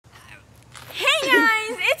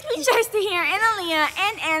Queen Shasta here, and Aaliyah,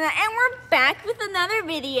 and Anna, and we're back with another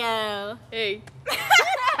video. Hey.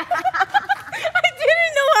 I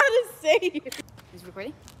didn't know how to say it. Is it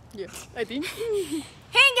recording? Yeah, I think.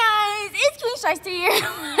 Hey guys, it's Queen Shasta here.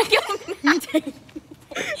 Hey guys.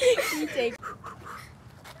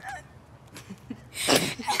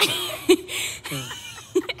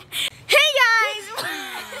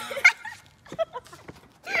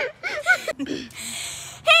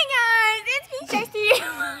 Hey guys, it's Queen Shasta here.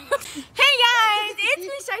 Hey guys, it's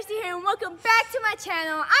Queen Shasta here, and welcome back to my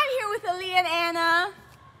channel. I'm here with Aaliyah and Anna.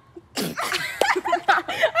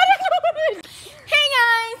 Hey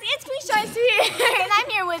guys, it's Queen Shasta here, and I'm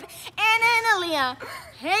here with Anna and Aaliyah.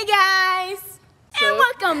 Hey guys, and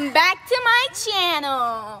welcome back to my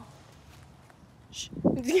channel.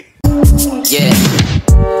 Yeah,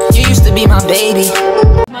 you used to be my baby.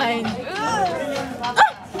 Mine.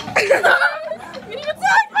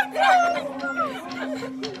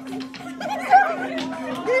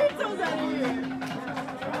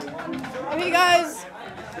 Okay guys,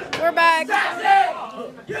 we're back.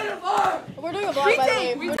 We're doing a vlog by the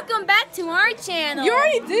way. Welcome back to our channel. You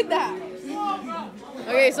already did that.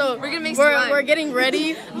 Okay, so we're getting ready for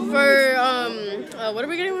what are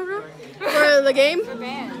we getting ready for the game?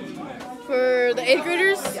 For the 8th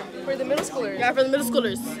graders? For the middle schoolers. Yeah, for the middle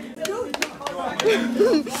schoolers.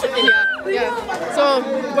 yeah. So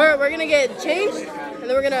we're gonna get changed, and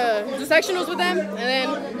then we're gonna do sectionals with them, and then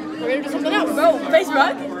we're gonna do something else. Bro, face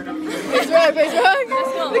rug? Face rug. Let's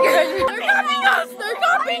go. They're copying us. They're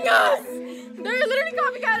copying us. They're literally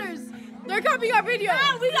copycatters. They're copying our video.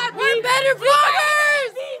 We're better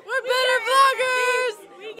vloggers. We're better vloggers.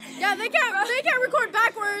 Yeah, they can't record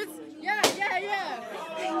backwards. Yeah.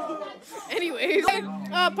 Anyways,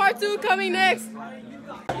 part 2 coming next.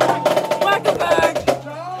 Welcome back.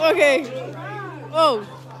 Okay. Oh.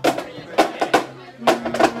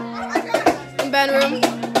 Band room.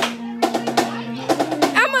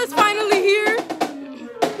 Emma's finally here.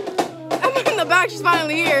 Emma in the back, she's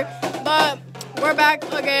finally here. But we're back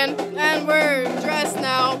again, and we're dressed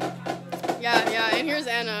now. Yeah, and here's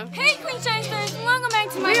Anna. Hey Queen Shasters, welcome back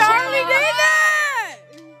to my channel. We already did that!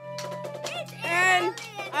 And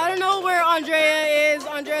I don't know where Andrea is.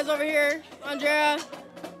 Andrea's over here. Andrea.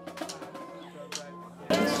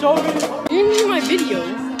 You didn't see my video.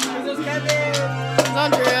 It's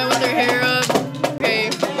Andrea with her hair up. Okay,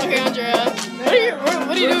 Andrea.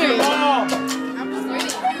 What are you doing?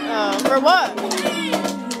 For what?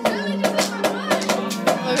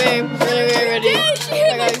 Okay, we're ready.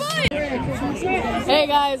 Hey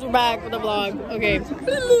guys, we're back with the vlog. Okay.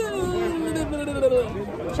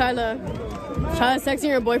 Shyla's texting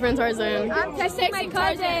her boyfriend Tarzan. I'm texting my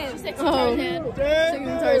cousin.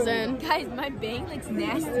 Texting Tarzan. Guys, my bang looks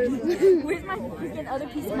nasty. Where's my freaking other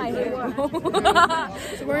piece of my hair?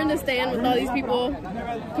 So we're in the stand with all these people.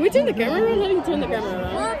 Can we turn the camera around? How do you turn the camera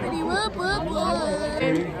around?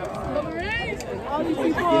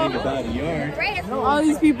 All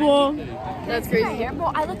these people. That's crazy. I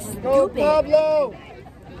look stupid.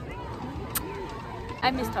 I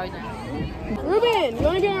miss Tarzan. Ruben, you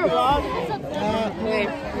want to be on our vlog? Okay,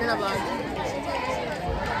 you're in our vlog.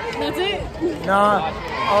 That's it? Nah,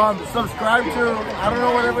 subscribe to, I don't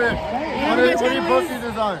know, whatever. What are you posting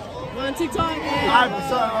this on? On TikTok.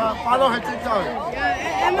 Follow her TikTok.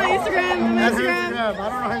 Yeah, and my Instagram. I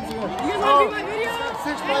don't know her Instagram. You guys want to be my video?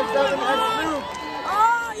 657X2.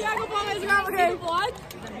 Oh, yeah, go follow my Instagram. Okay.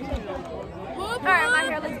 Alright, my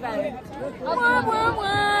hair looks better.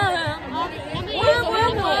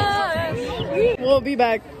 We'll be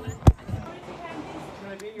back.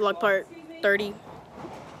 Vlog part 30.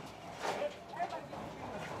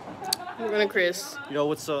 We're gonna Chris. Yo,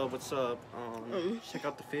 what's up? Check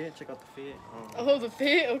out the fit. Oh, the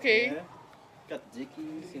fit? Okay. Yeah. Got the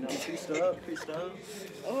dickies, creased up.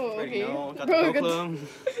 Oh, okay. Got Bro, the club.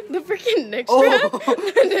 the freaking neck strap.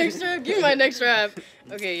 The neck strap. Give me my neck strap.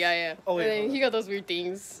 Okay, yeah. Oh, wait. And then he got those weird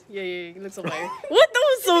things. Yeah. He looks so fire. What? That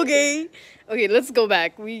was so gay. Okay, let's go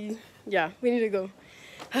back. We need to go.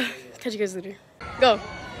 Catch you guys later. Go.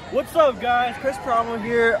 What's up, guys? Chris Promo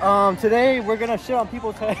here. Today we're gonna shit on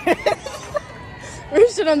people's heads. We're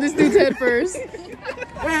gonna shit on this dude's head first.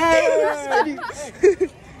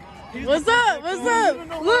 What's up?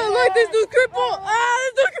 Look, this dude's crippled.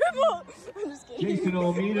 This dude's crippled. I'm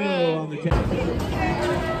just kidding.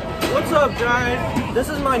 What's up, guys? This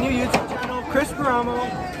is my new YouTube channel, Chris Promo.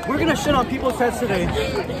 We're gonna shit on people's heads today.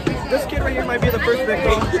 This kid right here might be the first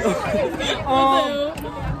victim.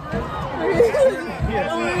 Yes.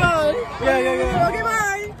 Oh my god. Yeah. Okay,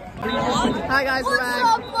 bye. Hi guys, we're back.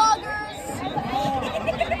 What's up, vloggers?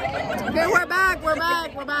 Okay, we're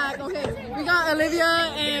back. Okay, we got Olivia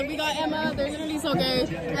and we got Emma. They're literally so gay.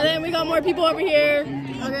 And then we got more people over here.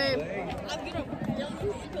 Okay.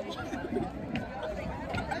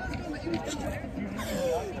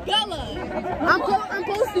 I'm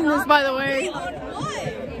posting this, by the way. On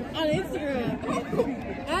what? On Instagram.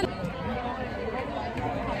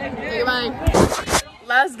 Okay, bye.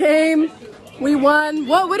 Last game, we won.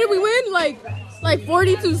 What did we win? Like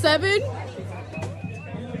 42-7.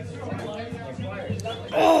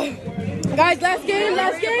 Guys, last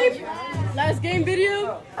game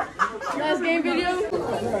video.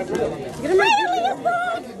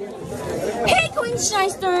 Hey Queen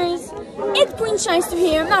Shysters! It's Queen Shyster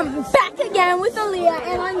here, and I'm back again with Aaliyah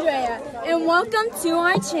and Andrea. And welcome to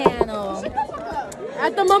our channel.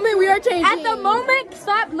 At the moment, we are changing. At the moment,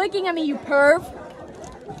 stop looking at me, you perv.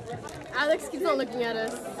 Alex keeps on looking at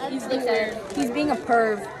us. He's being a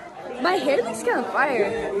perv. My hair looks kind of fire.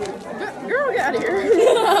 Girl, get out of here.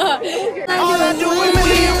 All I do is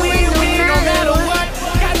win, no matter what.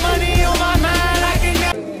 Got money on my mind, I can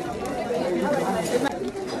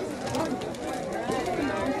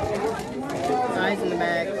Guys in the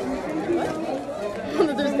back.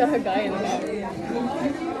 There's got a guy in the back.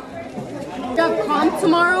 We got comp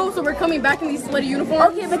tomorrow, so we're coming back in these sweaty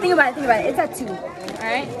uniforms. Okay, but think about it. It's at 2.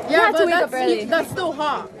 Alright? Yeah, but that's still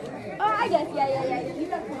hot. Oh, I guess. Yeah.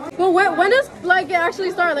 Well, when does it actually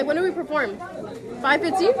start? Like, when do we perform?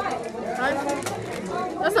 5:15?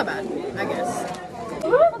 That's not bad, I guess.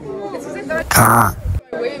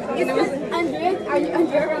 Andrea, are you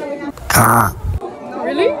Andrea?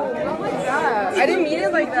 Really? I didn't mean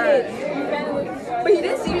it like that. But he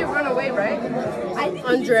didn't see me run away, right?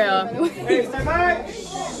 Andrea.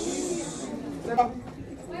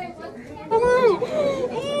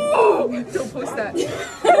 Don't post that.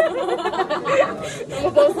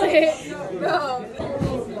 We'll post it. No.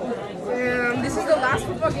 Damn, this is the last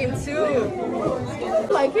football game too.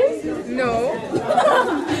 Like it? No.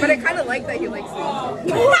 But I kind of like that he likes it.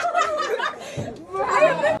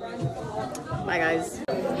 Bye, guys.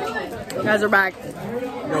 You guys are back.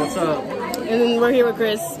 Yo, what's up? And then we're here with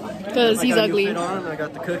Chris, because he's ugly. Fit on. I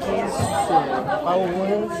got the cookies. Power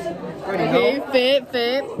ones. Okay,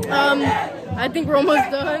 fit. I think we're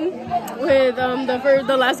almost done with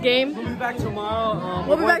the last game. We'll be back tomorrow.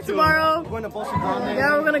 We'll be back tomorrow. We're going to Bolsa Grande.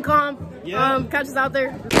 Yeah, we're gonna comp. Yeah. Catch us out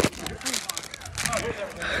there.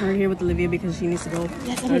 We're here with Olivia because she needs to go.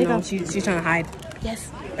 Yes, I need to go. She's trying to hide.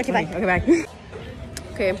 Yes. Okay, bye. Okay, bye.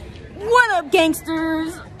 Okay. What up,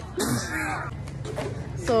 gangsters?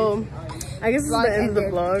 So, I guess this is the end of the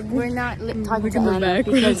vlog. We're not talking to We're Anna back.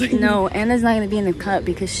 because no, Anna's not gonna be in the cut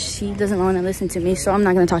because she doesn't want to listen to me, so I'm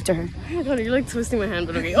not gonna talk to her. Oh my God, you're like twisting my hand,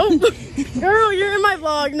 but okay. Oh, girl, you're in my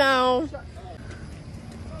vlog now.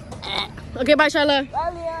 Okay, bye, Shyla.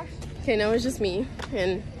 Bye, Leah. Okay, now it's just me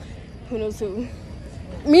and who knows who.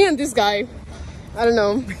 Me and this guy. I don't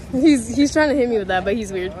know. He's trying to hit me with that, but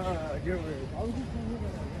he's weird. You're weird.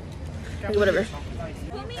 Whatever.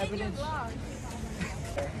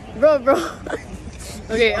 Bro.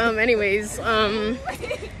 Okay, anyways,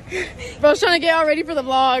 bro's trying to get all ready for the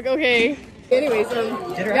vlog, okay. Anyways,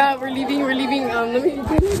 yeah, we're leaving, let me,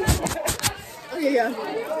 okay, yeah.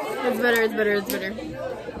 It's better.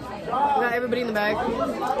 We got everybody in the back.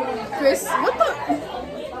 Chris, what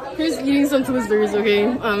the? Chris eating some Twizzlers, okay.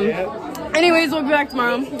 Anyways, we'll be back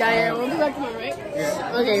tomorrow. Yeah, we'll be back tomorrow, right?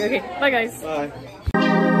 Yeah. Okay. Bye, guys. Bye.